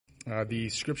The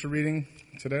scripture reading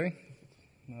today,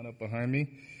 not up behind me,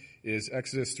 is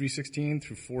Exodus 3:16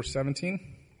 through 4:17.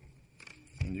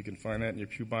 And you can find that in your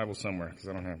pew Bible somewhere, because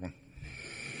I don't have one.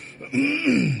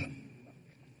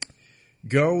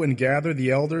 Go and gather the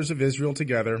elders of Israel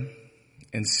together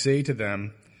and say to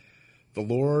them, the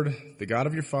Lord, the God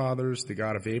of your fathers, the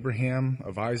God of Abraham,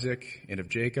 of Isaac, and of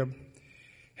Jacob,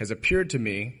 has appeared to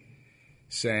me,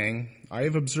 saying, I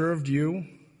have observed you,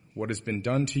 what has been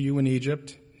done to you in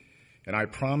Egypt, and I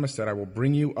promise that I will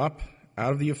bring you up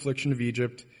out of the affliction of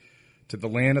Egypt to the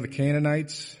land of the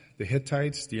Canaanites, the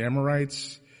Hittites, the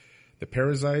Amorites, the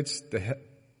Perizzites, the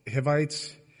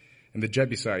Hivites, and the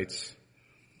Jebusites,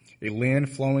 a land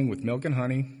flowing with milk and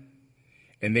honey,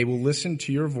 and they will listen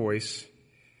to your voice,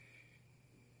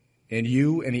 and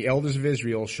you and the elders of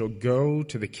Israel shall go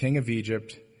to the king of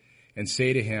Egypt and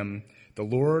say to him, the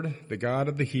Lord, the God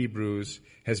of the Hebrews,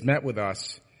 has met with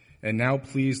us, and now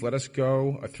please let us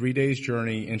go a 3 days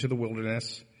journey into the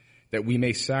wilderness, that we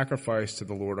may sacrifice to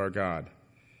the Lord our God.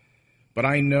 But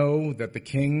I know that the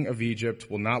king of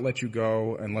Egypt will not let you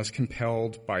go unless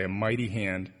compelled by a mighty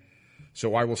hand.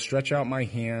 So I will stretch out my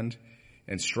hand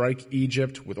and strike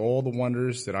Egypt with all the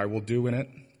wonders that I will do in it.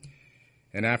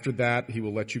 And after that he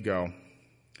will let you go.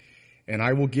 And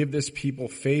I will give this people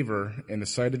favor in the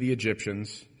sight of the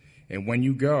Egyptians. And when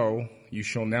you go, you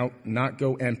shall now not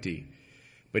go empty.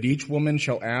 But each woman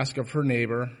shall ask of her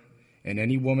neighbor and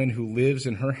any woman who lives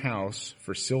in her house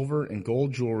for silver and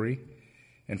gold jewelry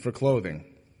and for clothing.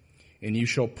 And you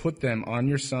shall put them on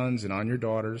your sons and on your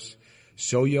daughters,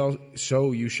 so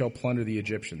you shall plunder the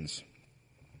Egyptians.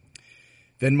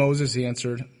 Then Moses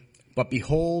answered, but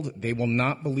behold, they will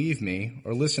not believe me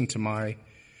or listen to my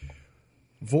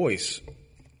voice,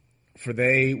 for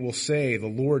they will say, the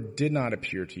Lord did not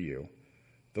appear to you.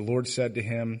 The Lord said to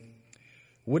him,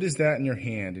 what is that in your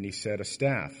hand? And he said, a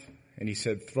staff. And he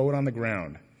said, throw it on the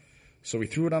ground. So he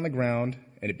threw it on the ground,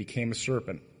 and it became a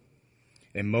serpent.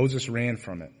 And Moses ran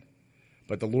from it.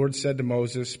 But the Lord said to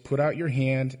Moses, put out your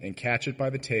hand and catch it by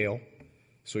the tail.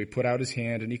 So he put out his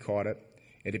hand, and he caught it,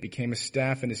 and it became a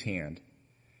staff in his hand,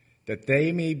 that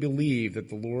they may believe that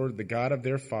the Lord, the God of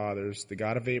their fathers, the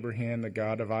God of Abraham, the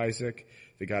God of Isaac,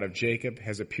 the God of Jacob,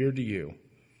 has appeared to you.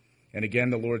 And again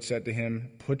the Lord said to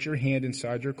him, put your hand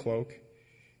inside your cloak.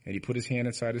 And he put his hand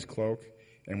inside his cloak,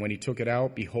 and when he took it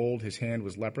out, behold, his hand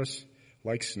was leprous,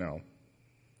 like snow.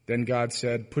 Then God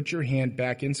said, put your hand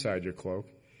back inside your cloak.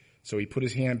 So he put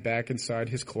his hand back inside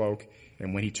his cloak,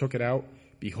 and when he took it out,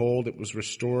 behold, it was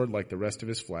restored like the rest of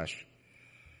his flesh.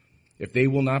 If they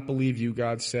will not believe you,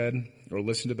 God said, or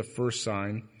listen to the first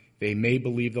sign, they may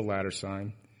believe the latter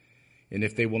sign. And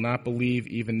if they will not believe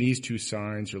even these two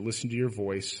signs, or listen to your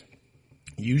voice,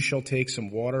 you shall take some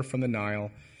water from the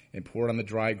Nile and pour it on the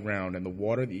dry ground, and the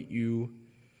water that you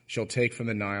shall take from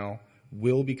the Nile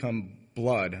will become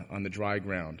blood on the dry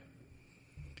ground.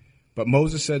 But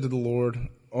Moses said to the Lord,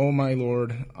 O my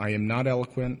Lord, I am not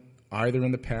eloquent, either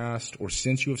in the past or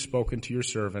since you have spoken to your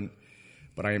servant,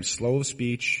 but I am slow of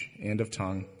speech and of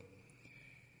tongue.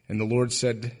 And the Lord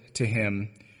said to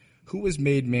him, who has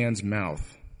made man's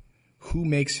mouth? Who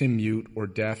makes him mute or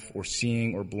deaf or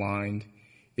seeing or blind?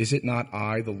 Is it not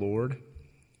I, the Lord?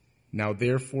 Now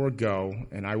therefore go,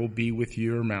 and I will be with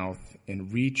your mouth and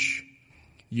teach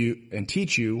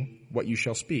you what you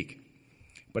shall speak.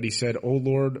 But he said, O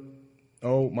Lord,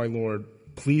 O my Lord,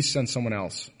 please send someone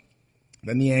else.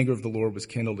 Then the anger of the Lord was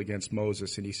kindled against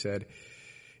Moses, and he said,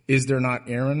 is there not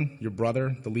Aaron, your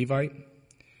brother, the Levite?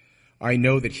 I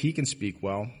know that he can speak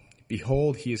well.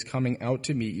 Behold, he is coming out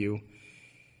to meet you,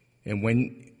 and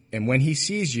when he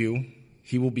sees you,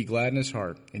 he will be glad in his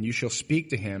heart, and you shall speak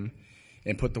to him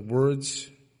and put the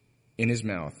words in his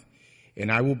mouth.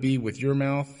 And I will be with your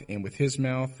mouth and with his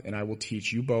mouth, and I will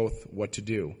teach you both what to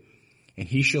do. And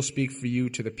he shall speak for you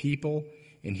to the people,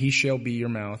 and he shall be your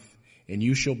mouth, and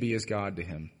you shall be as God to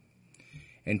him.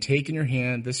 And take in your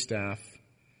hand this staff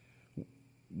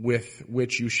with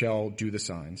which you shall do the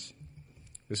signs.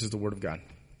 This is the word of God.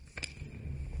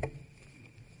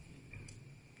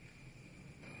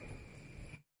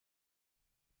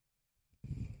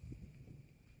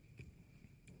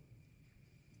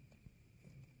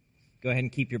 Go ahead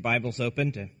and keep your Bibles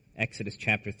open to Exodus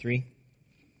chapter 3.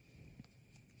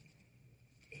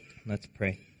 Let's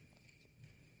pray.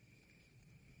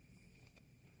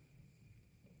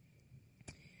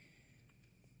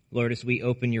 Lord, as we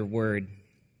open your word,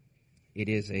 it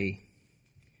is a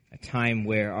time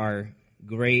where our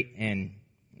great and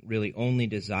really only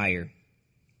desire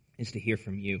is to hear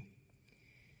from you.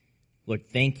 Lord,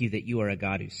 thank you that you are a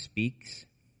God who speaks.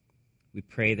 We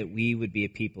pray that we would be a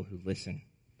people who listen.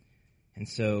 And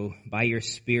so, by your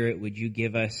Spirit, would you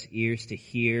give us ears to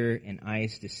hear and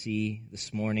eyes to see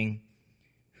this morning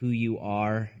who you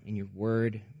are in your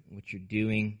word, what you're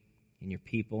doing in your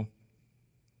people,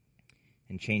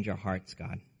 and change our hearts,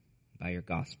 God, by your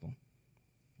gospel.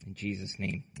 In Jesus'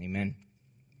 name, amen.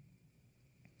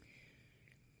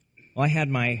 Well, I had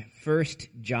my first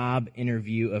job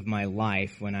interview of my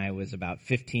life when I was about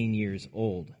 15 years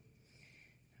old.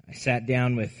 I sat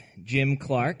down with Jim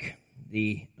Clark,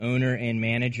 the owner and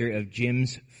manager of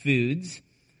Jim's Foods,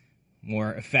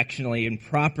 more affectionately and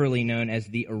properly known as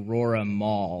the Aurora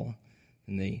Mall.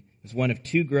 It was one of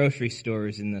two grocery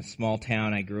stores in the small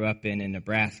town I grew up in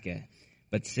Nebraska.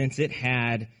 But since it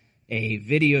had a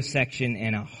video section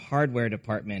and a hardware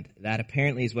department, that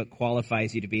apparently is what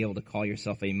qualifies you to be able to call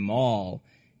yourself a mall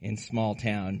in small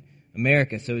town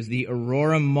America. So it was the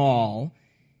Aurora Mall,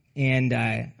 and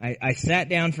I sat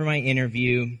down for my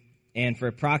interview, and for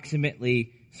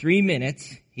approximately 3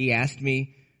 minutes, he asked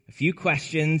me a few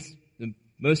questions, the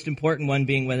most important one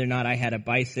being whether or not I had a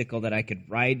bicycle that I could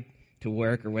ride to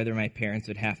work or whether my parents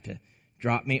would have to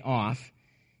drop me off.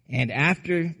 And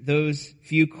after those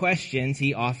few questions,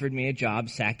 he offered me a job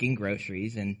sacking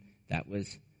groceries, and that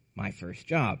was my first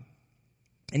job.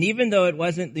 And even though it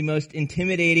wasn't the most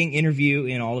intimidating interview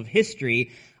in all of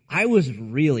history, I was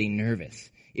really nervous.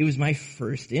 It was my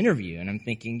first interview, and I'm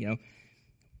thinking,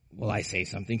 will I say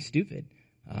something stupid?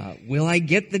 Will I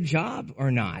get the job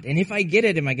or not? And if I get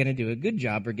it, am I going to do a good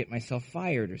job or get myself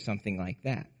fired or something like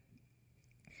that?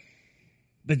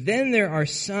 But then there are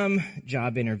some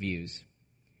job interviews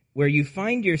where you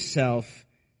find yourself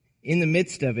in the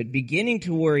midst of it beginning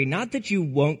to worry, not that you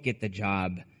won't get the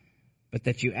job, but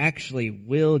that you actually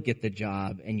will get the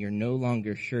job and you're no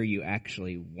longer sure you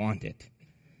actually want it.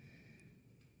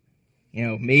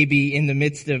 Maybe in the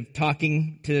midst of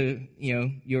talking to,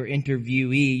 your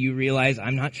interviewee, you realize,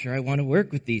 I'm not sure I want to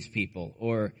work with these people.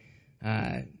 Or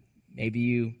maybe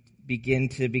you begin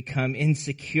to become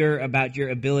insecure about your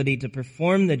ability to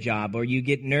perform the job, or you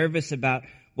get nervous about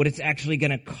what it's actually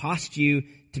going to cost you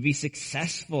to be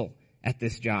successful at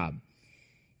this job.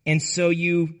 And so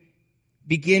you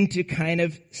begin to kind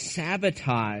of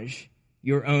sabotage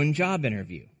your own job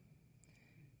interview.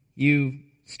 You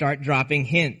start dropping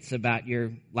hints about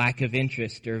your lack of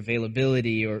interest or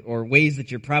availability or ways that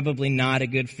you're probably not a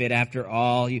good fit after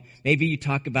all. Maybe you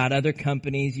talk about other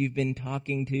companies you've been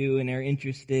talking to and are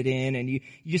interested in, and you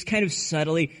just kind of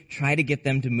subtly try to get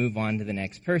them to move on to the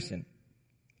next person.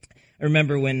 I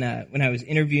remember when I was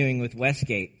interviewing with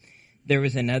Westgate, there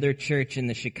was another church in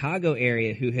the Chicago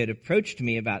area who had approached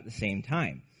me about the same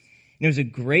time. And it was a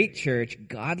great church,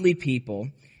 godly people,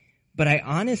 but I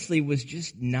honestly was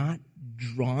just not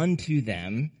drawn to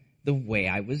them the way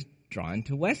I was drawn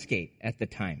to Westgate at the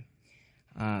time.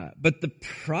 But the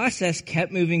process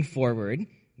kept moving forward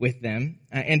with them,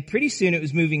 and pretty soon it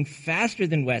was moving faster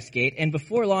than Westgate, and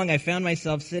before long I found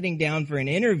myself sitting down for an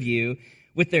interview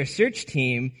with their search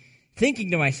team,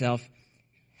 thinking to myself,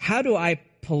 how do I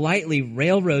politely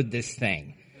railroad this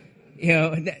thing?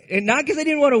 Not because I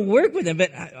didn't want to work with them,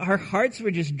 but our hearts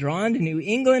were just drawn to New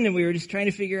England, and we were just trying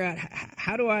to figure out,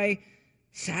 how do I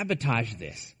sabotage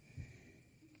this?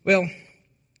 Well,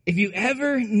 if you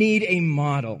ever need a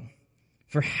model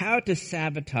for how to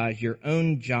sabotage your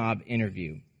own job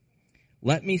interview,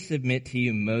 let me submit to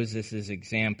you Moses'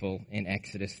 example in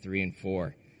Exodus 3 and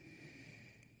 4.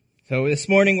 So this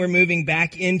morning we're moving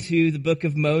back into the book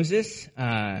of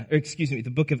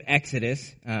the book of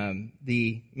Exodus,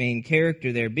 the main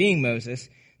character there being Moses.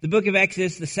 The book of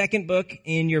Exodus, the second book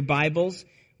in your Bibles,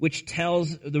 which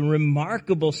tells the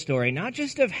remarkable story, not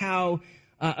just of how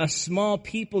a small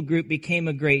people group became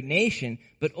a great nation,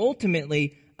 but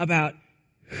ultimately about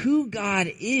who God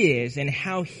is and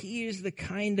how He is the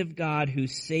kind of God who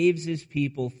saves His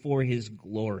people for His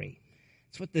glory.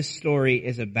 That's what this story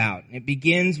is about. It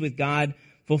begins with God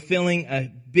fulfilling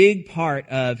a big part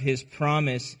of His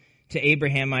promise to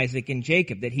Abraham, Isaac, and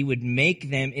Jacob, that He would make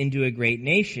them into a great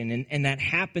nation. And that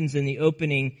happens in the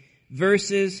opening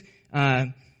verses.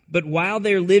 But while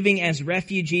they're living as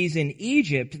refugees in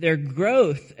Egypt, their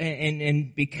growth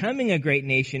and becoming a great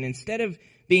nation, instead of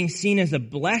being seen as a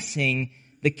blessing,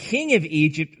 the king of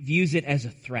Egypt views it as a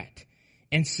threat.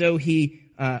 And so he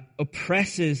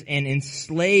oppresses and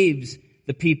enslaves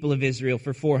the people of Israel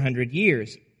for 400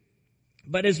 years.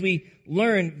 But as we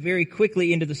learn very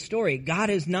quickly into the story, God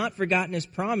has not forgotten His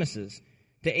promises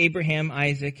to Abraham,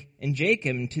 Isaac, and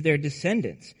Jacob, and to their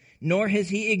descendants, nor has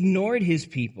He ignored His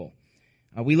people.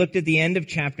 We looked at the end of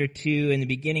chapter 2 and the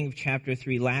beginning of chapter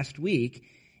 3 last week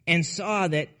and saw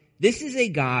that this is a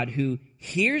God who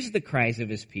hears the cries of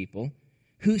His people,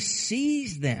 who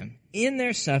sees them in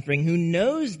their suffering, who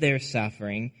knows their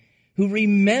suffering, who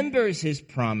remembers his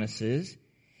promises,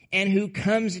 and who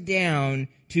comes down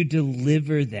to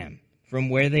deliver them from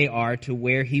where they are to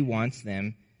where he wants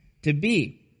them to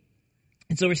be.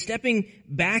 And so we're stepping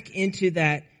back into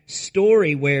that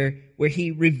story where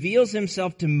he reveals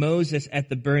himself to Moses at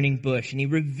the burning bush, and he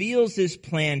reveals his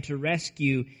plan to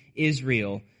rescue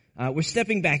Israel. We're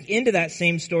stepping back into that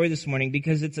same story this morning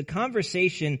because it's a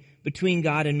conversation between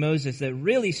God and Moses that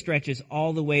really stretches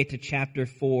all the way to chapter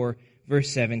 4, verse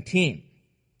 17.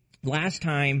 Last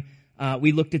time,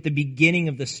 we looked at the beginning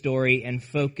of the story and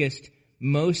focused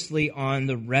mostly on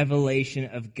the revelation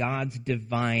of God's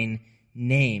divine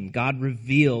name. God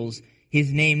reveals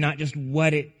his name, not just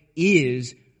what it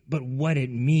is, but what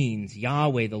it means.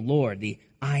 Yahweh, the Lord, the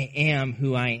I am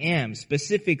who I am.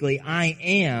 Specifically, I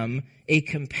am a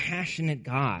compassionate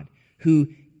God who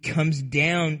comes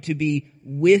down to be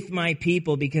with my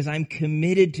people because I'm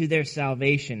committed to their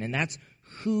salvation. And that's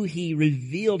who he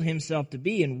revealed himself to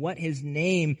be and what his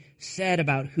name said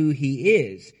about who he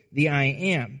is, the I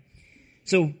am.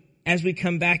 So as we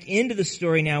come back into the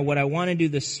story now, what I want to do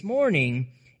this morning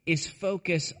is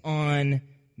focus on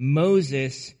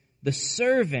Moses, the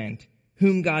servant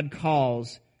whom God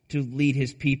calls to lead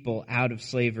his people out of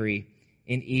slavery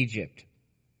in Egypt,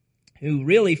 who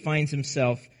really finds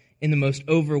himself in the most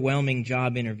overwhelming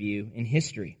job interview in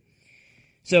history.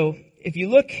 So if you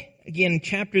look again,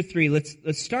 chapter 3, let's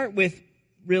start with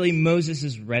really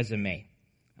Moses' resume.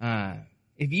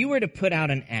 If you were to put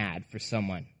out an ad for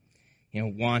someone,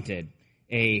 wanted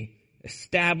a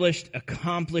established,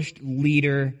 accomplished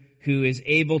leader who is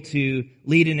able to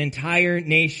lead an entire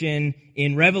nation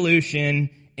in revolution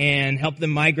and help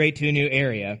them migrate to a new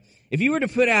area. If you were to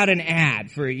put out an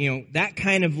ad for, that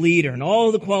kind of leader and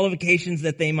all the qualifications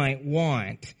that they might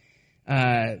want,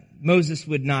 Moses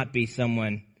would not be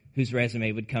someone whose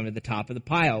resume would come to the top of the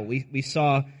pile. We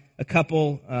saw a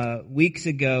couple weeks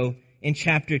ago in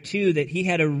chapter 2 that he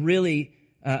had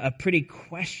a pretty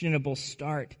questionable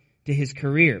start to his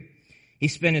career. He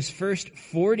spent his first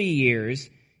 40 years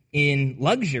in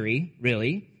luxury,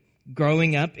 really,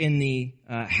 growing up in the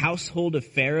household of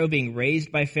Pharaoh, being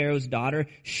raised by Pharaoh's daughter,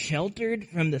 sheltered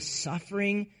from the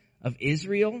suffering of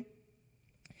Israel.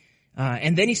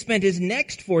 And then he spent his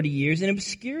next 40 years in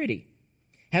obscurity,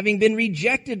 having been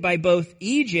rejected by both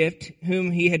Egypt,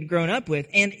 whom he had grown up with,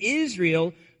 and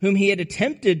Israel, whom he had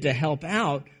attempted to help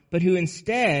out, but who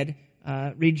instead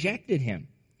rejected him.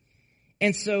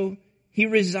 And so he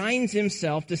resigns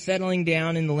himself to settling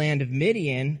down in the land of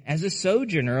Midian as a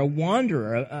sojourner, a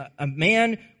wanderer, a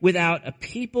man without a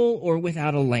people or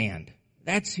without a land.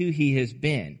 That's who he has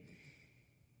been.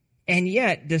 And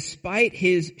yet, despite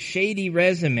his shady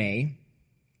resume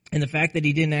and the fact that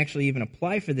he didn't actually even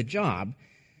apply for the job,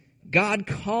 God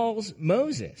calls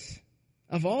Moses,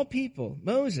 of all people,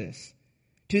 Moses,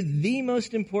 to the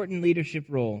most important leadership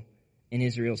role in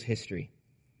Israel's history.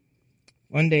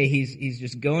 One day he's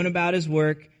just going about his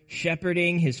work,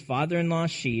 shepherding his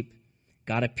father-in-law's sheep.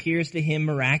 God appears to him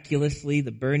miraculously,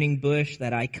 the burning bush,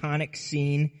 that iconic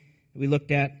scene we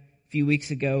looked at a few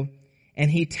weeks ago.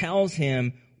 And he tells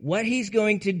him what he's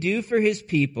going to do for his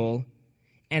people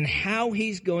and how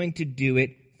he's going to do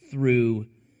it through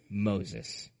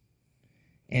Moses.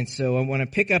 And so I want to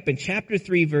pick up in chapter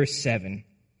 3, verse 7,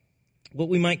 what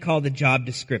we might call the job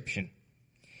description.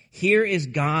 Here is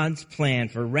God's plan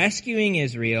for rescuing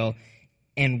Israel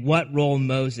and what role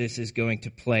Moses is going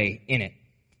to play in it.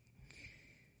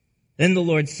 Then the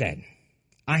Lord said,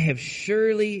 I have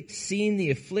surely seen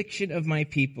the affliction of my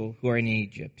people who are in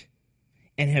Egypt,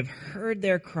 and have heard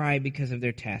their cry because of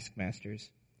their taskmasters.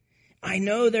 I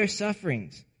know their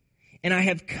sufferings, and I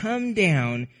have come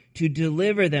down to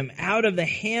deliver them out of the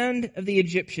hand of the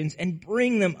Egyptians and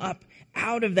bring them up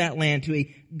out of that land to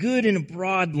a good and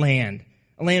broad land,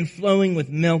 a land flowing with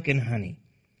milk and honey,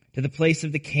 to the place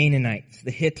of the Canaanites,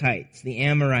 the Hittites, the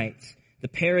Amorites, the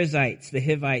Perizzites, the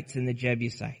Hivites, and the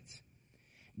Jebusites.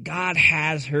 God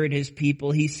has heard his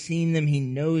people. He's seen them. He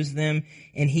knows them.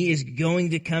 And he is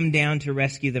going to come down to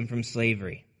rescue them from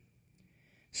slavery.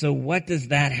 So what does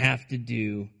that have to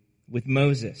do with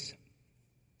Moses?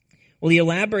 Well, he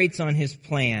elaborates on his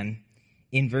plan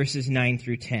in verses 9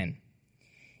 through 10.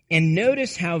 And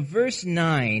notice how verse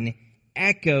 9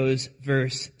 echoes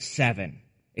verse 7.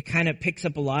 It kind of picks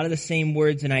up a lot of the same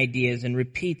words and ideas and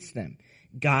repeats them.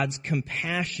 God's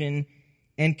compassion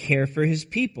and care for his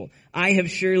people. I have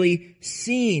surely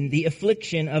seen the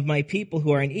affliction of my people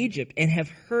who are in Egypt and have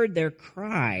heard their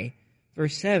cry,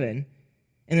 verse 7,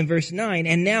 and then verse 9,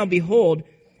 and now behold,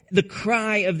 the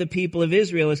cry of the people of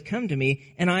Israel has come to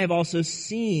me, and I have also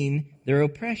seen their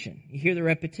oppression. You hear the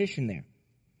repetition there.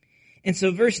 And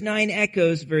so verse 9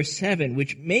 echoes verse 7,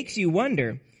 which makes you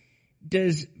wonder,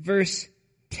 does verse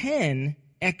 10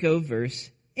 echo verse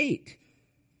 8?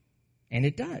 And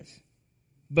it does.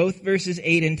 Both verses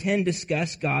 8 and 10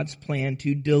 discuss God's plan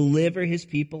to deliver his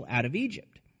people out of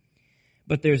Egypt.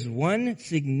 But there's one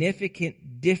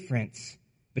significant difference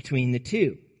between the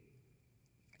two.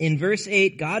 In verse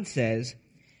 8, God says,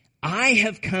 I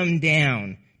have come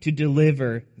down to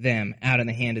deliver them out of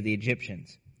the hand of the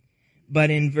Egyptians. But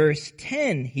in verse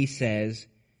 10, he says,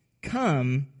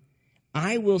 come,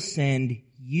 I will send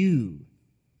you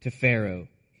to Pharaoh,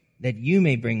 that you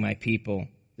may bring my people,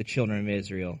 the children of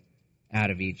Israel,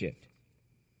 out of Egypt.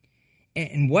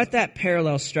 And what that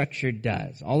parallel structure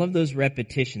does, all of those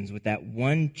repetitions with that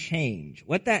one change,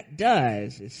 what that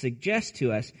does is suggest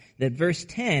to us that verse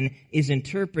 10 is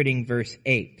interpreting verse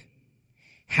 8.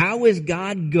 How is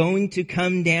God going to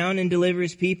come down and deliver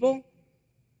his people?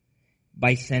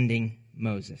 By sending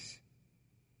Moses.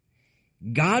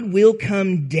 God will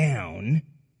come down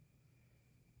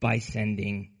by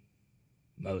sending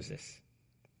Moses.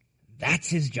 That's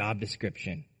his job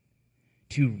description.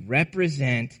 To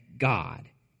represent God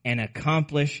and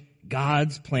accomplish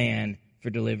God's plan for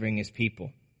delivering his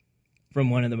people from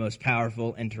one of the most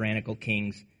powerful and tyrannical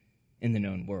kings in the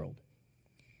known world.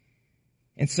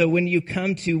 And so when you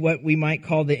come to what we might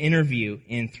call the interview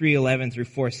in 3:11 through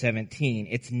 4:17,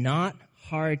 it's not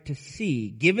hard to see,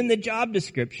 given the job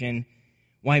description,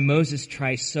 why Moses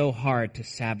tries so hard to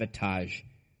sabotage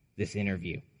this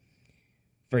interview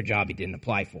for a job he didn't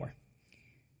apply for.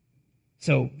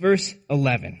 So verse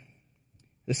 11,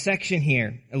 the section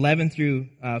here, 11 through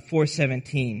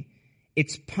 4:17,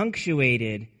 it's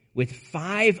punctuated with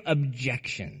 5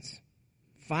 objections.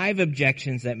 5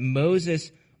 objections that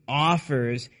Moses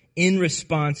offers in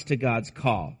response to God's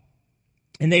call.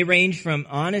 And they range from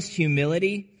honest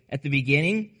humility at the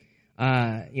beginning,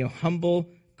 humble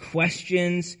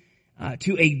questions,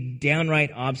 to a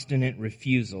downright obstinate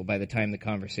refusal by the time the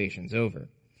conversation's over.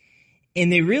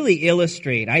 And they really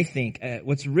illustrate, I think,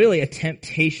 what's really a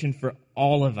temptation for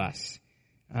all of us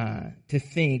to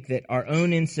think that our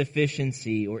own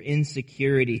insufficiency or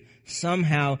insecurity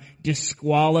somehow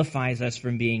disqualifies us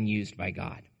from being used by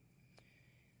God.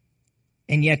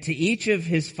 And yet to each of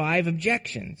his 5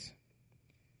 objections,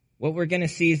 what we're going to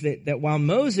see is that while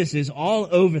Moses is all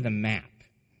over the map,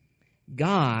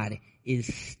 God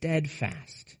is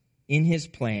steadfast in his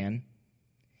plan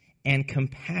and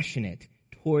compassionate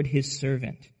toward his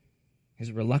servant,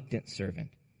 his reluctant servant.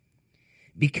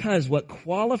 Because what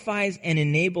qualifies and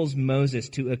enables Moses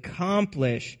to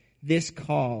accomplish this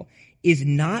call is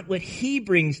not what he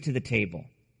brings to the table,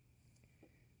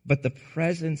 but the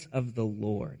presence of the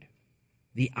Lord,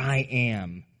 the I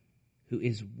Am, who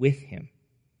is with him.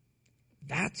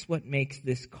 That's what makes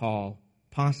this call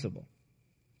possible.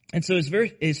 And so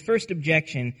his first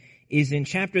objection is in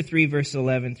chapter 3, verse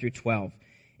 11 through 12.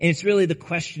 And it's really the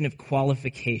question of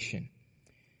qualification.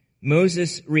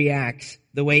 Moses reacts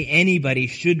the way anybody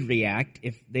should react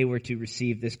if they were to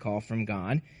receive this call from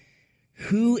God.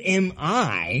 Who am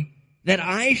I that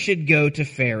I should go to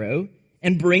Pharaoh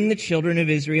and bring the children of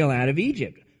Israel out of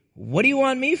Egypt? What do you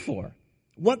want me for?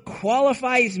 What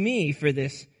qualifies me for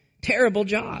this terrible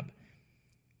job?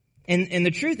 And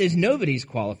the truth is nobody's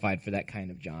qualified for that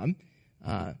kind of job.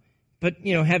 But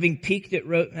having peeked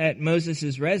at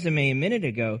Moses' resume a minute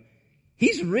ago,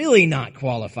 he's really not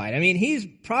qualified. I mean, he's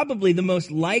probably the most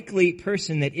likely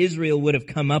person that Israel would have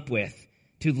come up with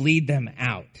to lead them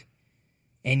out.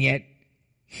 And yet,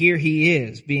 here he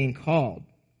is being called.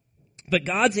 But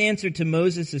God's answer to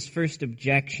Moses' first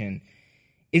objection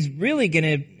is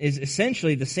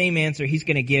essentially the same answer he's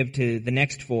going to give to the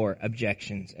next 4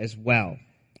 objections as well.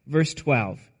 Verse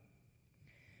 12.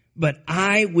 But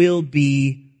I will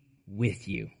be with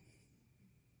you.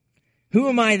 Who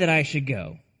am I that I should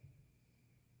go?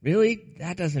 Really?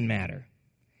 That doesn't matter.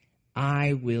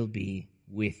 I will be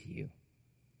with you.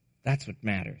 That's what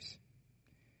matters.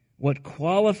 What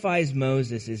qualifies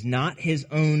Moses is not his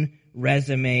own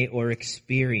resume or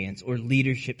experience or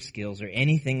leadership skills or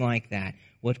anything like that.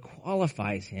 What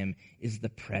qualifies him is the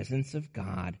presence of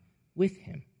God with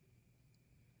him.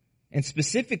 And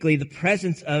specifically, the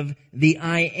presence of the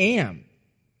I Am.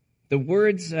 The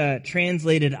words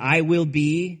translated I will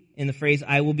be in the phrase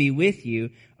I will be with you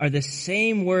are the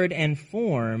same word and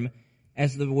form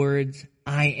as the words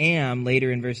I am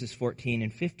later in verses 14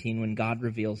 and 15 when God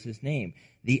reveals his name.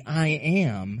 The I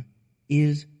Am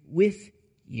is with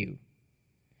you.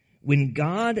 When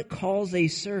God calls a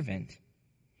servant,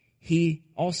 he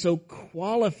also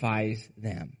qualifies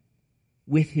them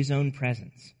with his own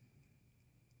presence.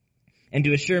 And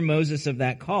to assure Moses of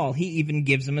that call, he even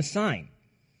gives him a sign.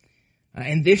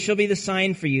 And this shall be the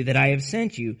sign for you that I have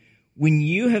sent you. When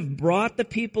you have brought the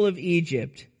people of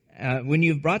Egypt, when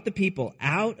you have brought the people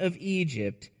out of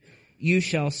Egypt, you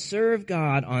shall serve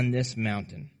God on this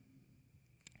mountain.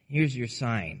 Here's your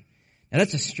sign. Now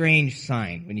that's a strange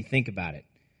sign when you think about it,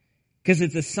 because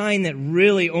it's a sign that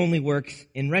really only works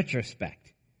in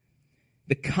retrospect.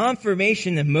 The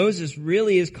confirmation that Moses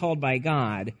really is called by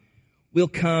God will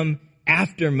come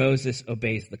after Moses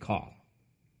obeys the call.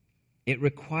 It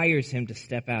requires him to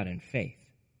step out in faith.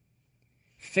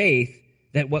 Faith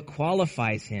that what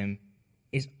qualifies him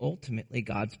is ultimately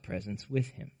God's presence with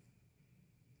him.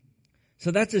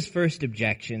 So that's his first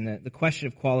objection, the question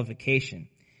of qualification.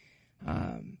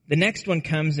 The next one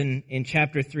comes in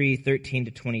chapter 3, 13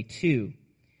 to 22,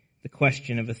 the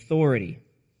question of authority.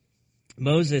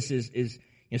 Moses is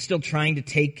still trying to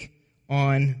take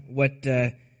on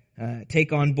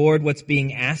board what's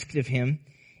being asked of him,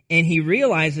 and he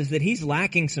realizes that he's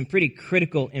lacking some pretty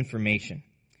critical information.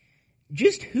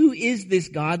 Just who is this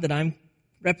God that I'm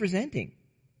representing?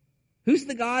 Who's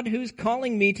the God who's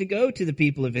calling me to go to the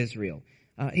people of Israel?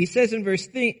 He says in verse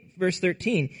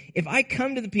 13, if I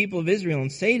come to the people of Israel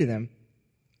and say to them,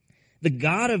 the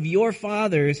God of your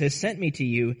fathers has sent me to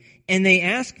you, and they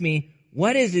ask me,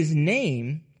 what is his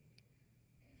name?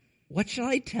 What shall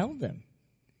I tell them?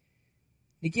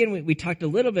 Again, we talked a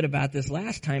little bit about this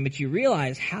last time, but you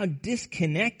realize how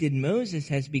disconnected Moses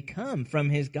has become from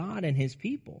his God and his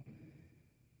people.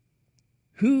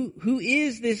 Who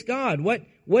is this God?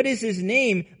 What is his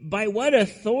name? By what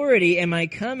authority am I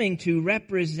coming to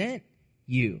represent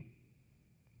you?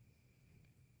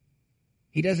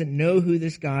 He doesn't know who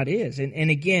this God is.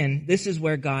 And again, this is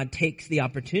where God takes the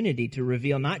opportunity to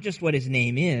reveal not just what his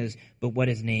name is, but what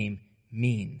his name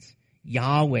means.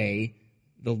 Yahweh,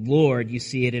 the Lord, you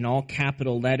see it in all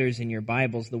capital letters in your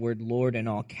Bibles. The word Lord in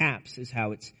all caps is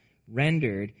how it's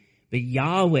rendered. But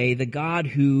Yahweh, the God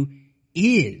who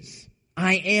is,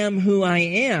 I am who I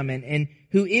am, and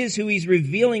who is who he's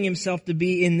revealing himself to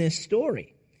be in this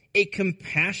story. A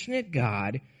compassionate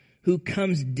God who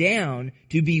comes down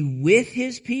to be with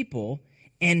his people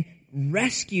and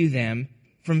rescue them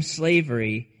from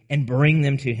slavery and bring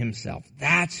them to himself.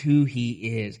 That's who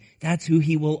he is. That's who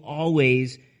he will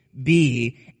always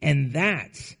be. And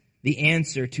that's the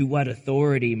answer to what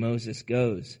authority Moses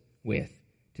goes with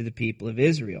to the people of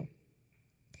Israel.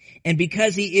 And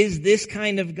because he is this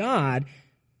kind of God,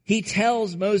 he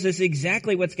tells Moses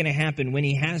exactly what's going to happen when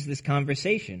he has this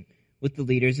conversation with the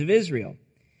leaders of Israel.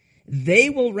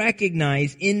 They will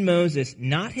recognize in Moses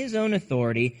not his own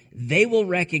authority, they will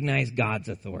recognize God's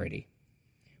authority.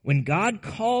 When God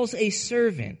calls a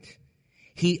servant,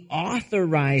 he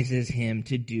authorizes him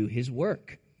to do his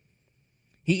work.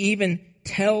 He even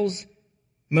tells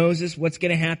Moses what's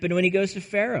going to happen when he goes to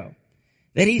Pharaoh,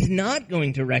 that he's not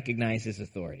going to recognize his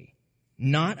authority,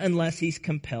 not unless he's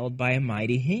compelled by a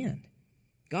mighty hand,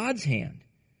 God's hand.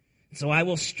 So I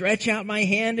will stretch out my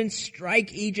hand and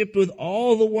strike Egypt with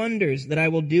all the wonders that I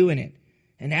will do in it.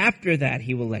 And after that,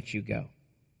 he will let you go.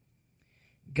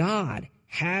 God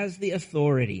has the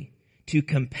authority to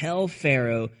compel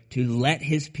Pharaoh to let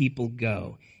his people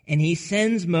go. And he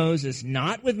sends Moses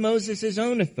not with Moses'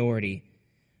 own authority,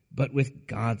 but with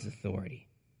God's authority.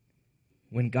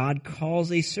 When God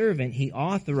calls a servant, he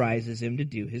authorizes him to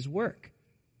do his work.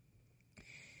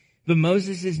 But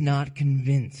Moses is not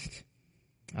convinced.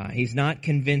 He's not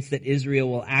convinced that Israel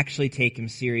will actually take him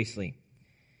seriously.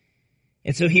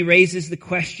 And so he raises the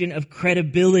question of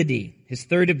credibility, his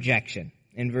third objection,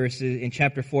 in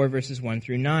chapter 4, verses 1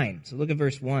 through 9. So look at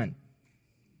verse 1.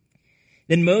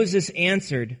 Then Moses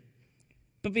answered,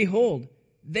 but behold,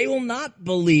 they will not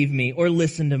believe me or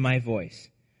listen to my voice.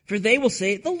 For they will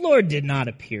say, the Lord did not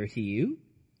appear to you.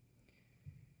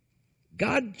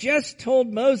 God just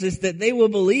told Moses that they will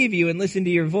believe you and listen to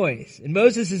your voice. And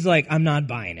Moses is like, I'm not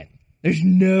buying it. There's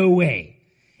no way.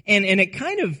 And it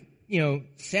kind of,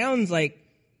 sounds like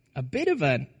a bit of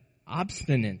an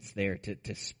obstinance there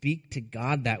to speak to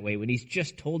God that way when he's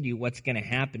just told you what's going to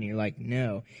happen. You're like,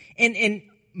 no. And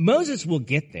Moses will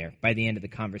get there by the end of the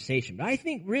conversation. But I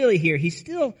think really here he's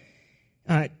still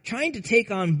trying to take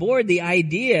on board the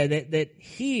idea that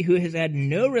he who has had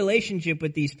no relationship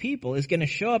with these people is going to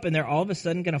show up and they're all of a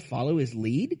sudden going to follow his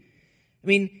lead. I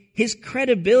mean, his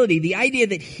credibility, the idea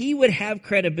that he would have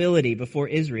credibility before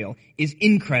Israel is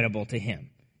incredible to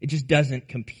him. It just doesn't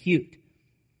compute.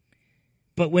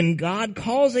 But when God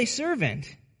calls a servant,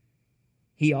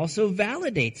 he also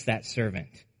validates that servant.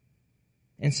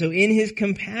 And so in his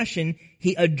compassion,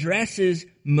 he addresses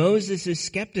Moses'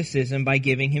 skepticism by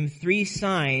giving him 3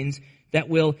 signs that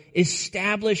will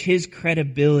establish his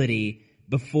credibility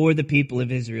before the people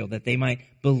of Israel, that they might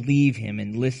believe him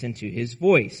and listen to his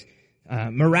voice.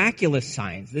 Miraculous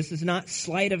signs. This is not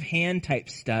sleight of hand type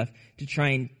stuff to try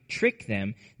and trick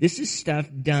them. This is stuff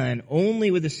done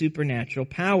only with a supernatural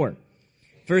power.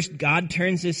 First, God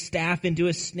turns his staff into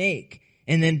a snake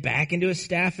and then back into a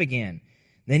staff again.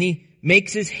 Then he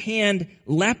makes his hand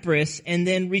leprous and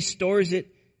then restores it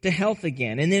to health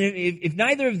again. And then if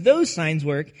neither of those signs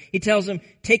work, he tells him,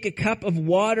 take a cup of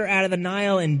water out of the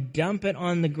Nile and dump it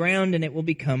on the ground and it will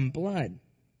become blood.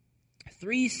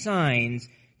 3 signs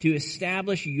to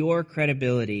establish your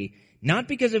credibility, not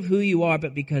because of who you are,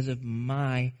 but because of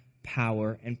my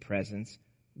power and presence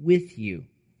with you.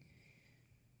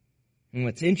 And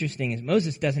what's interesting is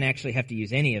Moses doesn't actually have to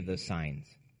use any of those signs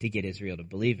to get Israel to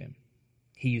believe him.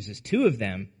 He uses 2 of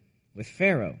them with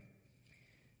Pharaoh.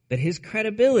 But his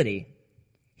credibility,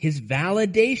 his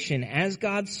validation as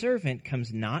God's servant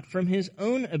comes not from his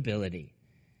own ability,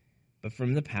 but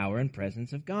from the power and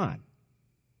presence of God.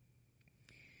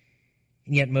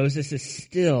 And yet Moses is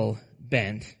still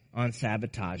bent on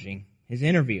sabotaging his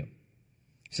interview.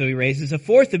 So he raises a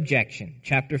 4th objection,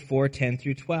 chapter 4, 10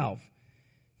 through 12.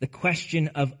 The question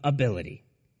of ability.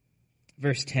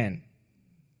 Verse 10.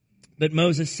 But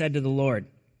Moses said to the Lord,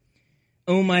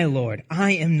 O my Lord,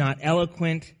 I am not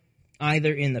eloquent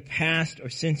either in the past or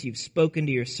since you've spoken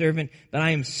to your servant, but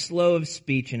I am slow of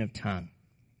speech and of tongue.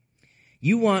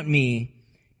 You want me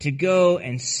to go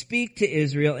and speak to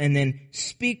Israel and then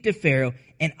speak to Pharaoh,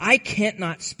 and I can't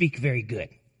not speak very good.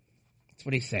 That's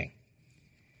what he's saying.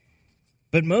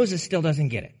 But Moses still doesn't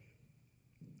get it.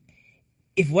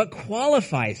 If what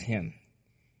qualifies him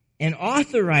and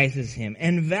authorizes him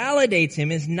and validates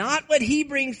him is not what he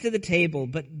brings to the table,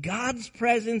 but God's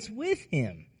presence with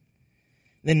him,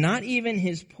 then not even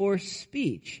his poor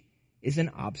speech is an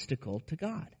obstacle to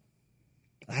God.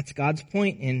 That's God's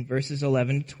point in verses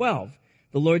 11 to 12.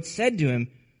 The Lord said to him,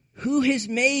 who has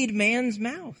made man's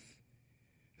mouth?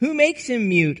 Who makes him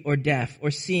mute or deaf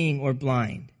or seeing or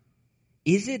blind?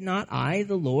 Is it not I,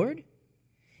 the Lord?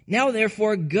 Now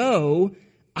therefore go,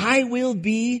 I will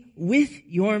be with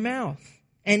your mouth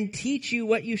and teach you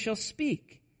what you shall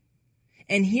speak.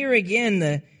 And here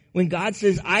again, when God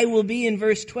says, I will be in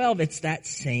verse 12, it's that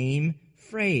same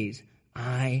phrase,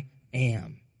 I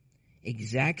am.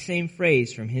 Exact same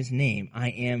phrase from his name, I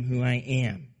am who I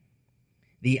am.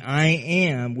 The I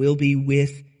am will be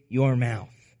with your mouth.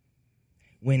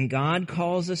 When God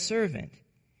calls a servant,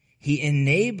 he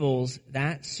enables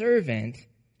that servant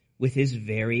with his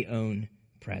very own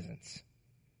presence.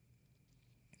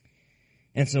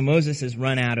 And so Moses has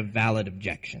run out of valid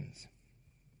objections.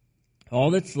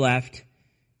 All that's left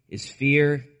is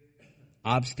fear,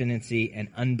 obstinacy, and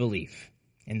unbelief.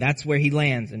 And that's where he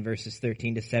lands in verses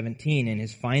 13 to 17 in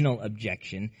his final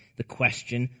objection, the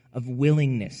question of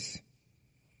willingness.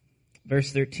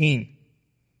 Verse 13,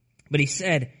 but he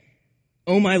said,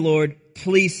 O my Lord,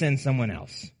 please send someone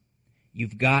else.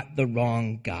 You've got the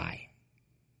wrong guy.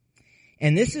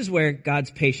 And this is where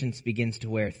God's patience begins to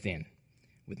wear thin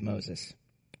with Moses.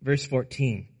 Verse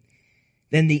 14,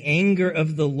 then the anger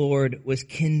of the Lord was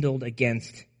kindled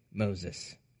against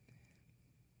Moses.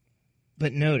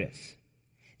 But notice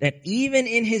that even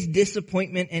in his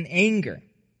disappointment and anger,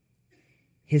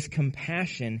 his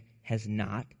compassion has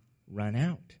not run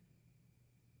out.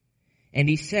 And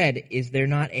he said, is there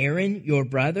not Aaron, your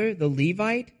brother, the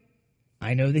Levite?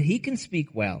 I know that he can speak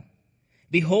well.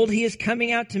 Behold, he is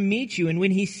coming out to meet you, and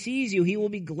when he sees you, he will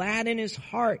be glad in his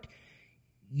heart.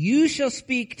 You shall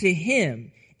speak to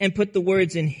him and put the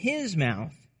words in his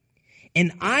mouth,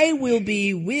 and I will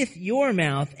be with your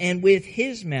mouth and with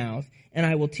his mouth, and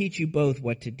I will teach you both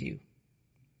what to do.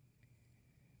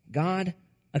 God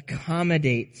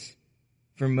accommodates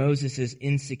for Moses'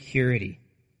 insecurity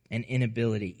and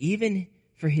inability, even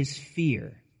for his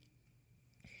fear.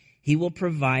 He will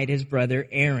provide his brother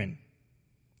Aaron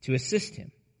to assist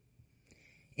him.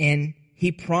 And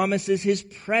he promises his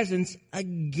presence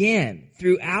again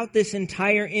throughout this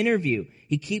entire interview.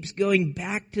 He keeps going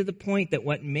back to the point that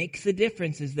what makes the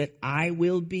difference is that I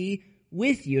will be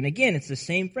with you. And again, it's the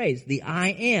same phrase. The I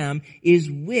am is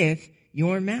with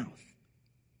your mouth.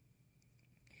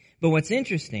 But what's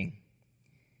interesting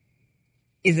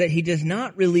is that he does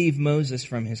not relieve Moses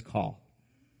from his call.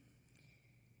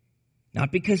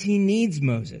 Not because he needs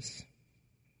Moses,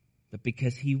 but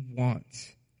because he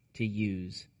wants to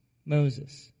use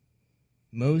Moses.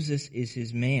 Moses is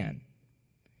his man.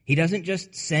 He doesn't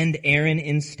just send Aaron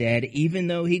instead, even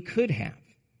though he could have.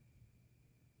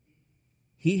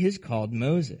 He has called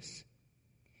Moses.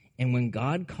 And when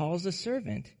God calls a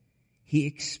servant, he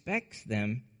expects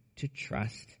them to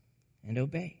trust and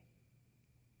obey.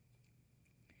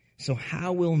 So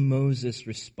how will Moses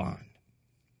respond?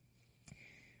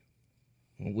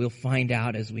 Well, we'll find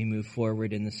out as we move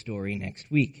forward in the story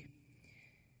next week.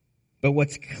 But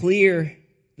what's clear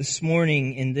this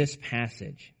morning in this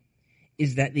passage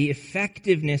is that the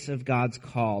effectiveness of God's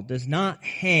call does not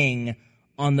hang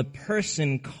on the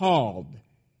person called,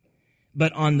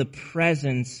 but on the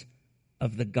presence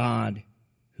of the God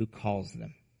who calls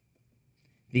them.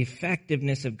 The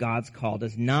effectiveness of God's call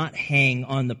does not hang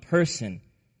on the person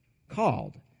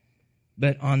called,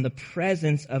 but on the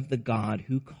presence of the God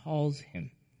who calls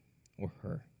him or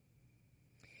her.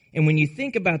 And when you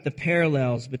think about the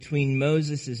parallels between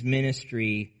Moses'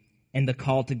 ministry and the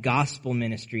call to gospel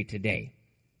ministry today,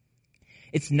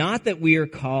 it's not that we are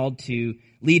called to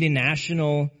lead a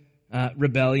national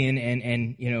rebellion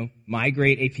and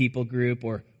migrate a people group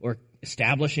or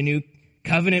establish a new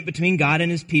covenant between God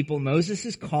and his people.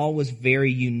 Moses' call was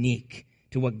very unique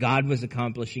to what God was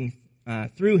accomplishing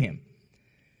through him.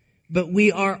 But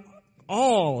we are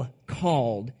all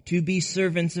called to be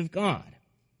servants of God.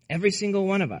 Every single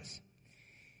one of us.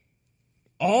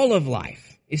 All of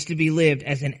life is to be lived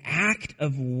as an act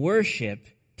of worship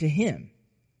to him.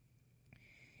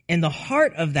 And the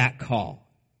heart of that call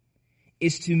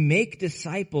is to make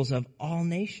disciples of all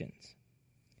nations.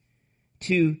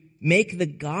 To make the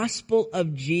gospel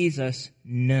of Jesus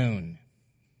known.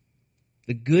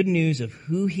 The good news of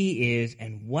who he is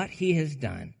and what he has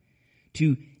done.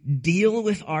 To deal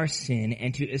with our sin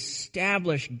and to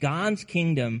establish God's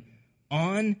kingdom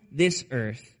on this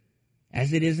earth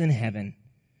as it is in heaven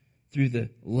through the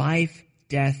life,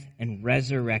 death, and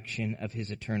resurrection of his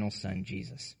eternal Son,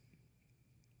 Jesus.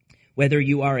 Whether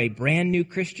you are a brand new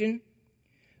Christian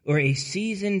or a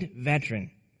seasoned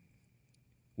veteran,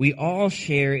 we all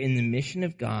share in the mission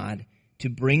of God to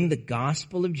bring the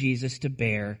gospel of Jesus to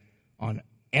bear on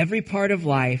every part of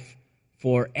life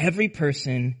for every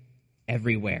person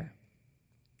everywhere.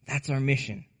 That's our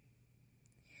mission.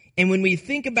 And when we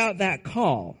think about that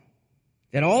call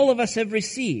that all of us have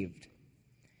received,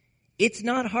 it's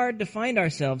not hard to find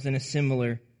ourselves in a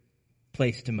similar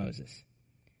place to Moses.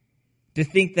 To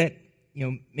think that,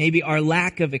 maybe our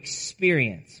lack of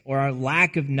experience or our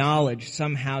lack of knowledge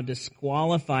somehow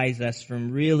disqualifies us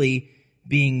from really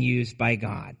being used by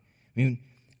God.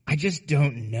 I just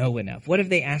don't know enough. What if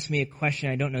they ask me a question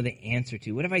I don't know the answer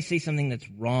to? What if I say something that's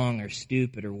wrong or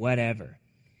stupid or whatever?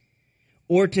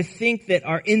 Or to think that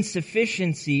our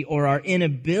insufficiency or our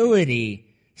inability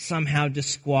somehow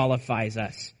disqualifies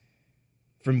us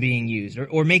from being used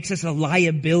or makes us a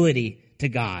liability to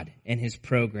God and his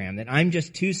program. That I'm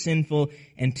just too sinful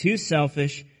and too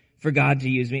selfish for God to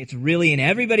use me. It's really in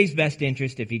everybody's best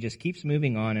interest if he just keeps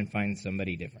moving on and finds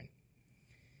somebody different.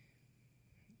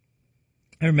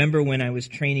 I remember when I was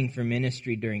training for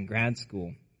ministry during grad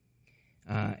school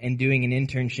and doing an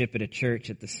internship at a church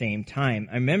at the same time.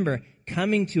 I remember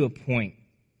coming to a point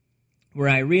where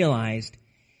I realized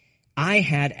I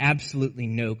had absolutely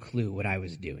no clue what I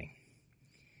was doing.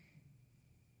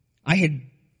 I had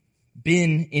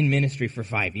been in ministry for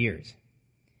 5 years.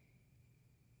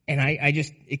 And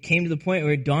it came to the point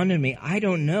where it dawned on me, I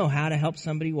don't know how to help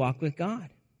somebody walk with God.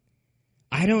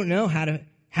 I don't know how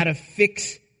to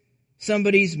fix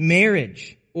somebody's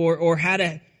marriage or how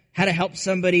to help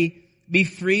somebody be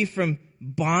free from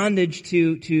bondage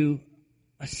to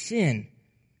a sin.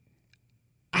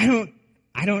 I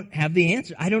don't have the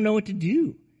answer. I don't know what to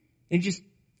do. It just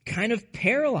kind of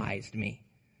paralyzed me.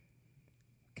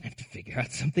 I'm going to have to figure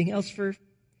out something else for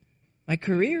my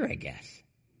career, I guess.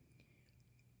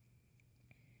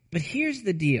 But here's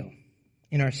the deal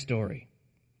in our story.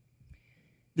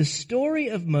 The story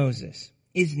of Moses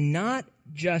is not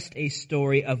just a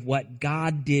story of what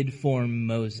God did for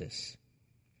Moses.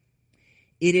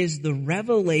 It is the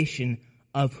revelation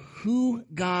of who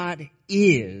God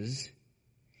is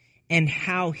and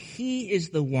how he is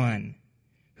the one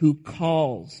who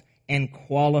calls and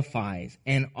qualifies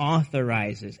and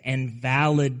authorizes and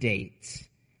validates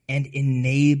and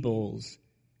enables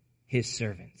his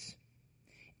servants,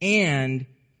 and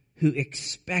who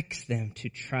expects them to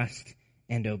trust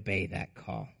and obey that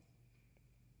call.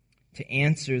 To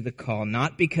answer the call,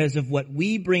 not because of what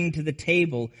we bring to the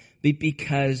table, but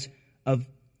because of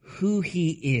who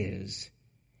he is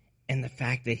and the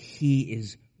fact that he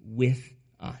is with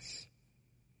us.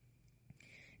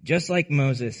 Just like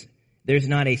Moses, there's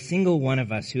not a single one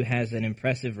of us who has an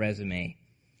impressive resume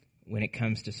when it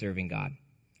comes to serving God.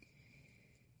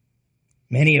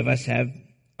 Many of us have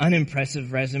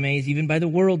unimpressive resumes even by the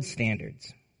world's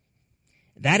standards.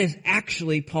 That is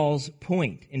actually Paul's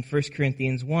point in 1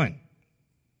 Corinthians 1.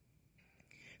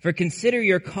 For consider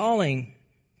your calling,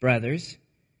 brothers.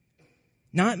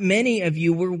 Not many of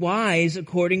you were wise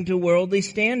according to worldly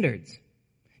standards.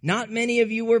 Not many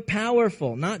of you were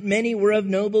powerful. Not many were of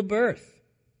noble birth.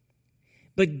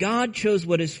 But God chose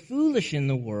what is foolish in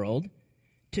the world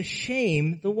to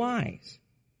shame the wise.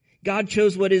 God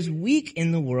chose what is weak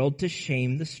in the world to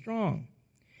shame the strong.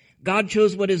 God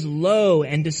chose what is low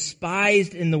and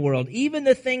despised in the world, even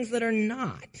the things that are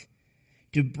not,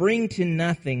 to bring to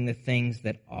nothing the things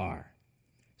that are,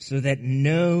 so that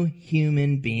no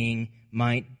human being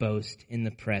might boast in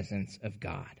the presence of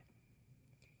God.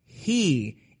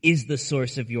 He is the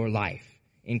source of your life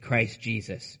in Christ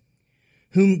Jesus,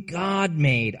 whom God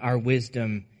made our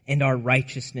wisdom and our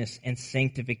righteousness and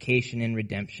sanctification and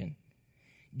redemption.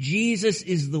 Jesus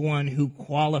is the one who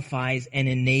qualifies and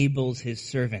enables his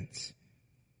servants.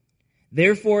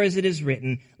 Therefore, as it is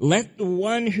written, let the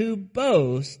one who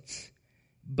boasts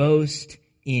boast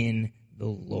in the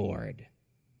Lord,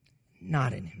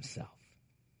 not in himself.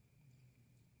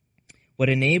 What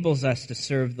enables us to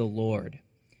serve the Lord,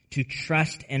 to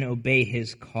trust and obey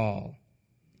his call,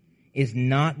 is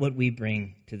not what we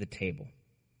bring to the table.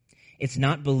 It's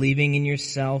not believing in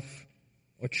yourself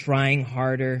or trying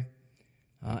harder.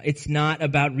 It's not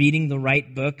about reading the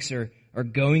right books or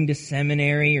going to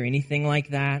seminary or anything like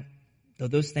that, though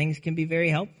those things can be very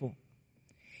helpful.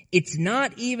 It's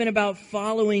not even about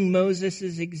following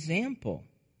Moses' example.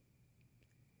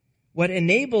 What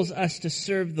enables us to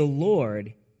serve the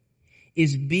Lord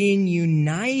is being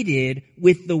united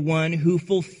with the one who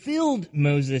fulfilled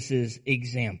Moses'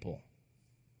 example,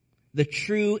 the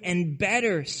true and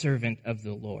better servant of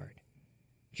the Lord,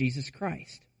 Jesus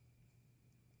Christ.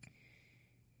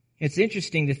 It's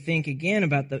interesting to think again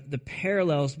about the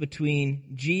parallels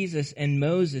between Jesus and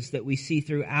Moses that we see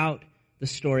throughout the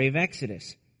story of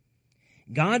Exodus.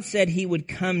 God said he would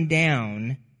come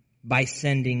down by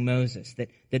sending Moses,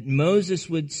 that Moses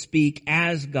would speak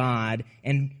as God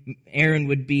and Aaron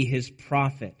would be his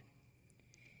prophet.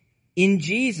 In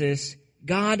Jesus,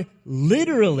 God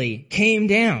literally came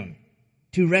down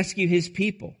to rescue his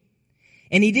people.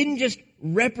 And he didn't just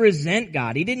represent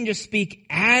God. He didn't just speak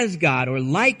as God or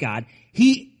like God.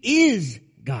 He is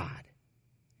God.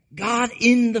 God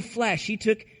in the flesh. He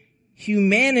took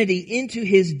humanity into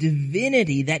his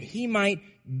divinity that he might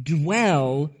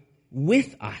dwell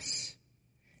with us,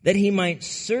 that he might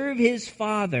serve his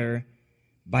Father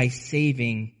by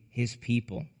saving his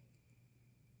people.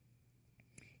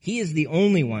 He is the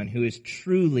only one who is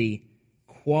truly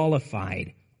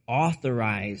qualified,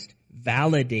 authorized,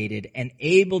 validated, and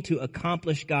able to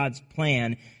accomplish God's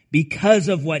plan because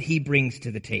of what he brings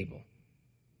to the table.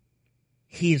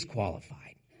 He is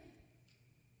qualified.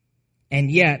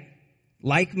 And yet,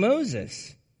 like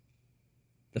Moses,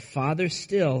 the Father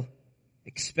still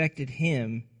expected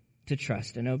him to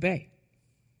trust and obey,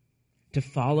 to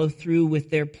follow through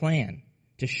with their plan,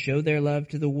 to show their love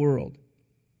to the world.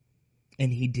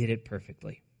 And he did it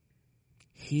perfectly.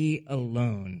 He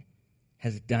alone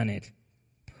has done it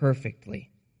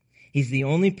perfectly. He's the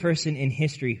only person in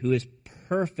history who has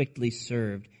perfectly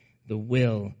served the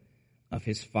will of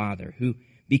his Father, who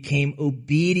became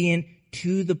obedient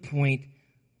to the point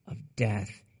of death,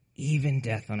 even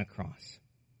death on a cross.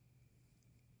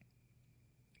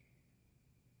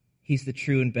 He's the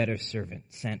true and better servant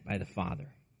sent by the Father.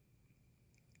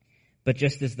 But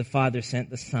just as the Father sent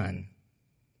the Son,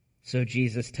 so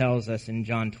Jesus tells us in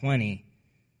John 20,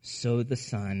 so the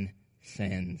Son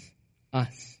sends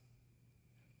us.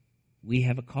 We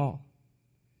have a call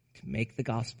to make the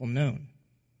gospel known.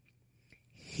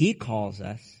 He calls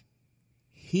us,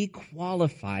 he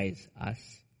qualifies us,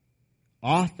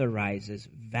 authorizes,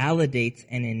 validates,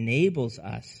 and enables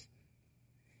us,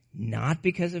 not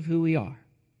because of who we are,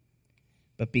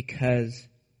 but because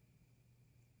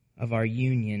of our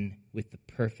union with the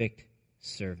perfect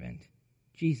servant,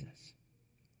 Jesus.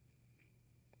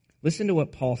 Listen to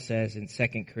what Paul says in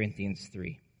 2 Corinthians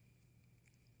 3.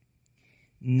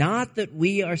 Not that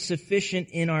we are sufficient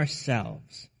in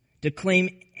ourselves to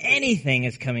claim anything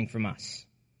as coming from us,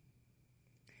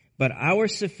 but our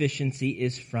sufficiency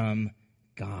is from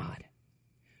God,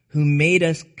 who made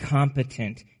us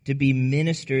competent to be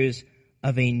ministers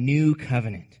of a new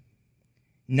covenant,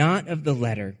 not of the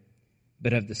letter,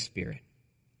 but of the Spirit.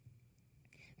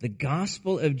 The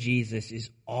gospel of Jesus is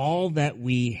all that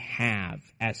we have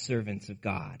as servants of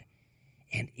God,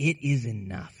 and it is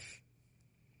enough.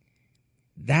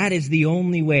 That is the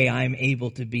only way I'm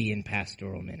able to be in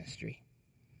pastoral ministry.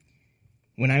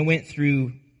 When I went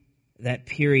through that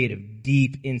period of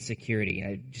deep insecurity, I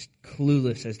was just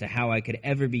clueless as to how I could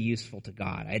ever be useful to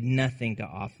God. I had nothing to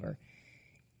offer.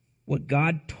 What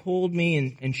God told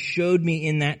me and showed me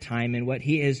in that time, and what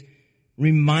he has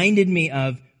reminded me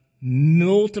of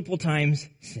multiple times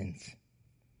since.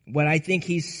 What I think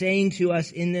he's saying to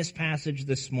us in this passage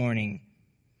this morning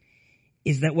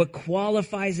is that what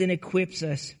qualifies and equips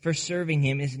us for serving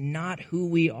him is not who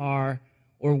we are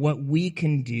or what we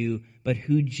can do, but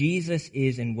who Jesus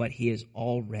is and what he has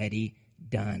already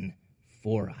done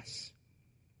for us.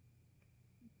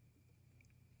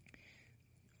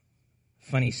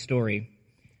 Funny story.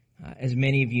 As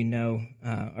many of you know,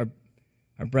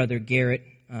 our brother Garrett,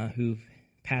 who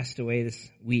passed away this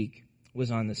week, was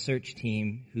on the search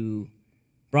team who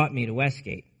brought me to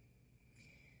Westgate.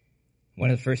 One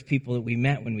of the first people that we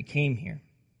met when we came here.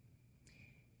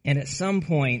 And at some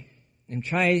point,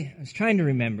 I was trying to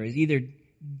remember, it was either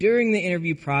during the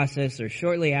interview process or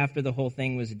shortly after the whole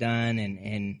thing was done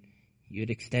and you had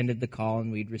extended the call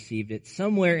and we'd received it,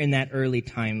 somewhere in that early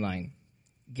timeline,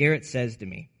 Garrett says to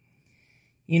me,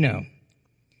 you know,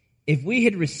 if we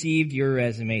had received your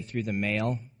resume through the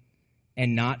mail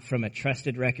and not from a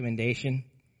trusted recommendation,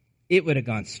 it would have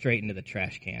gone straight into the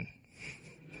trash can.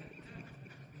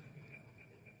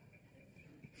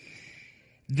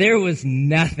 There was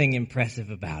nothing impressive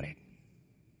about it.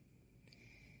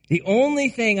 The only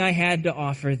thing I had to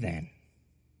offer then,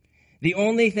 the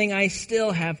only thing I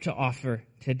still have to offer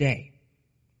today,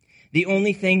 the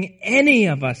only thing any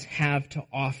of us have to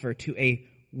offer to a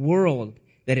world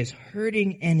that is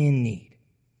hurting and in need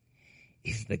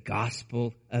is the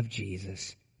gospel of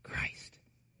Jesus Christ.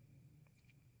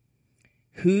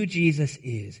 Who Jesus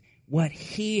is, what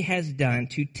he has done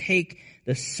to take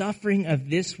the suffering of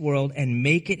this world and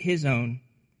make it his own,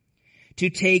 to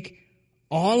take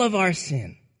all of our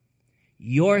sin,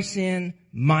 your sin,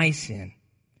 my sin,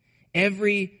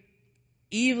 every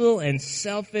evil and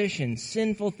selfish and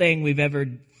sinful thing we've ever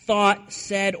thought,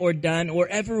 said, or done, or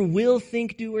ever will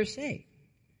think, do, or say,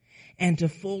 and to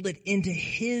fold it into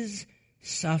his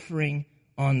suffering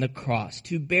on the cross,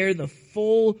 to bear the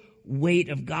full weight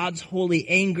of God's holy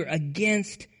anger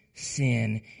against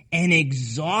sin and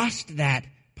exhaust that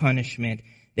punishment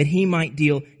that he might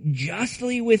deal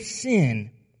justly with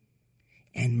sin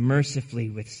and mercifully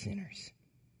with sinners,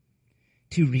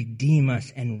 to redeem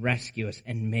us and rescue us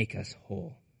and make us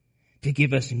whole, to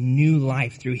give us new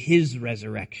life through his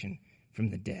resurrection from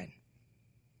the dead.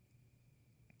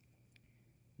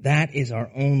 That is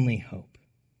our only hope.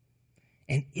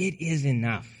 And it is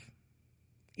enough.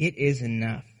 It is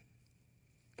enough.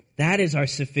 That is our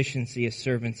sufficiency as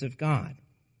servants of God.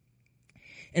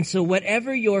 And so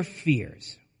whatever your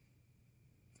fears,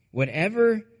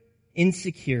 whatever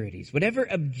insecurities, whatever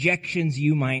objections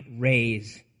you might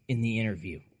raise in the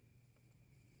interview,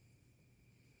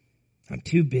 I'm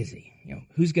too busy.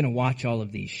 Who's going to watch all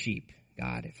of these sheep,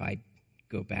 God, if I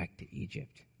go back to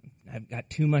Egypt? I've got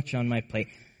too much on my plate.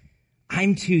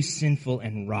 I'm too sinful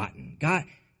and rotten. God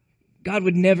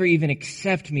would never even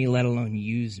accept me, let alone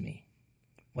use me.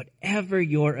 Whatever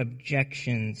your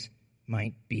objections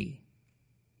might be.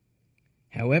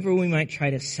 However we might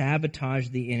try to sabotage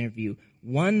the interview,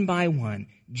 one by one,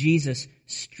 Jesus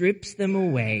strips them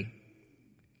away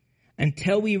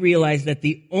until we realize that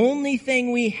the only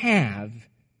thing we have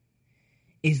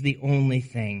is the only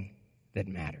thing that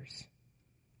matters.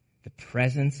 The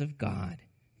presence of God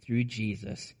through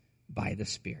Jesus by the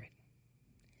Spirit.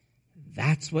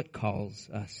 That's what calls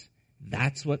us.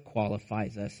 That's what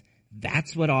qualifies us.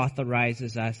 That's what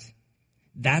authorizes us.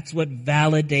 That's what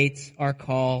validates our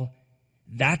call.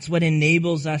 That's what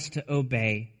enables us to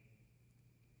obey.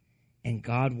 And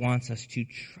God wants us to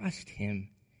trust him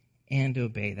and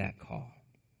obey that call.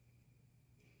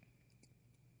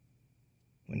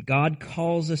 When God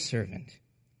calls a servant,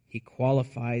 he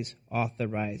qualifies,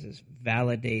 authorizes,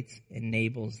 validates,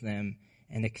 enables them,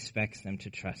 and expects them to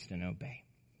trust and obey.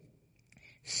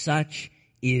 Such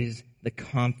is the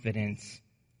confidence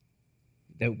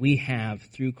that we have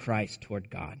through Christ toward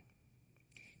God.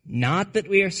 Not that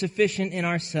we are sufficient in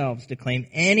ourselves to claim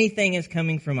anything as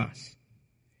coming from us,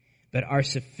 but our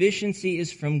sufficiency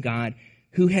is from God,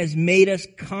 who has made us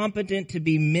competent to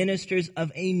be ministers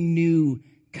of a new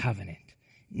covenant,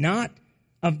 not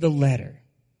of the letter,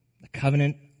 the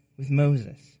covenant with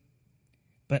Moses,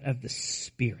 but of the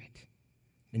Spirit,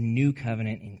 the new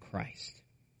covenant in Christ.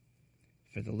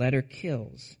 For the letter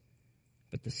kills,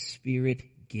 but the Spirit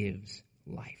gives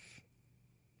life.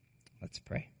 Let's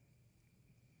pray.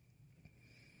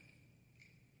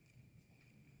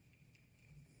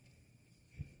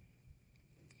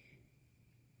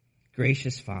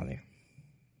 Gracious Father,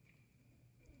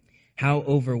 how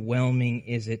overwhelming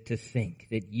is it to think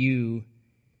that you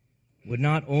would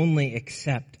not only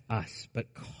accept us, but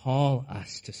call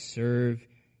us to serve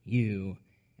you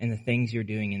and the things you're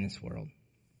doing in this world.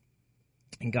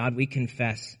 And God, we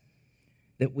confess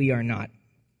that we are not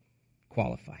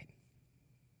qualified.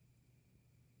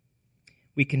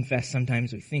 We confess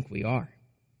sometimes we think we are.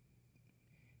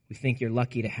 We think you're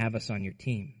lucky to have us on your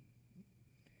team.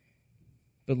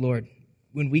 But Lord,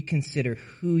 when we consider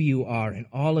who you are and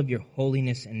all of your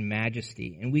holiness and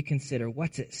majesty, and we consider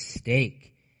what's at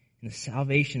stake in the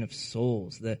salvation of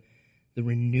souls, the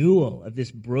renewal of this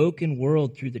broken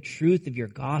world through the truth of your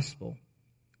gospel,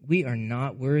 we are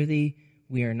not worthy,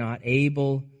 we are not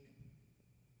able,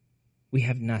 we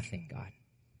have nothing, God.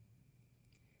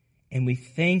 And we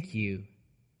thank you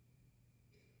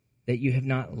that you have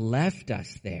not left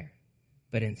us there,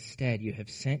 but instead you have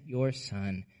sent your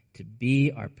Son to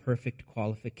be our perfect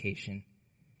qualification,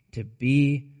 to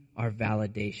be our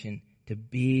validation, to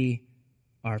be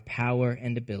our power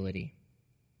and ability.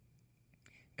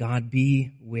 God,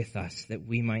 be with us that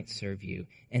we might serve you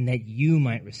and that you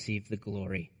might receive the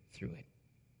glory through it.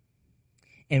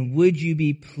 And would you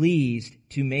be pleased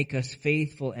to make us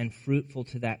faithful and fruitful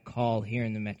to that call here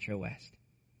in the Metro West?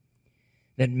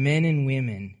 That men and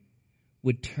women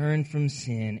would turn from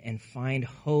sin and find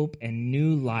hope and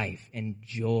new life and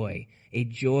joy, a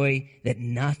joy that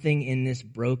nothing in this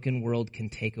broken world can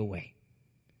take away,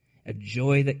 a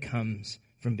joy that comes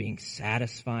from being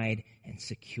satisfied and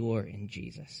secure in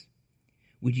Jesus.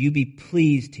 Would you be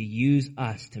pleased to use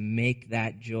us to make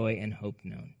that joy and hope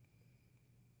known?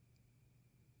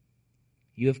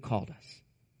 You have called us.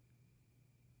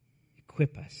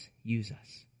 Equip us. Use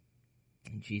us.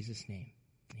 In Jesus' name,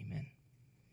 amen.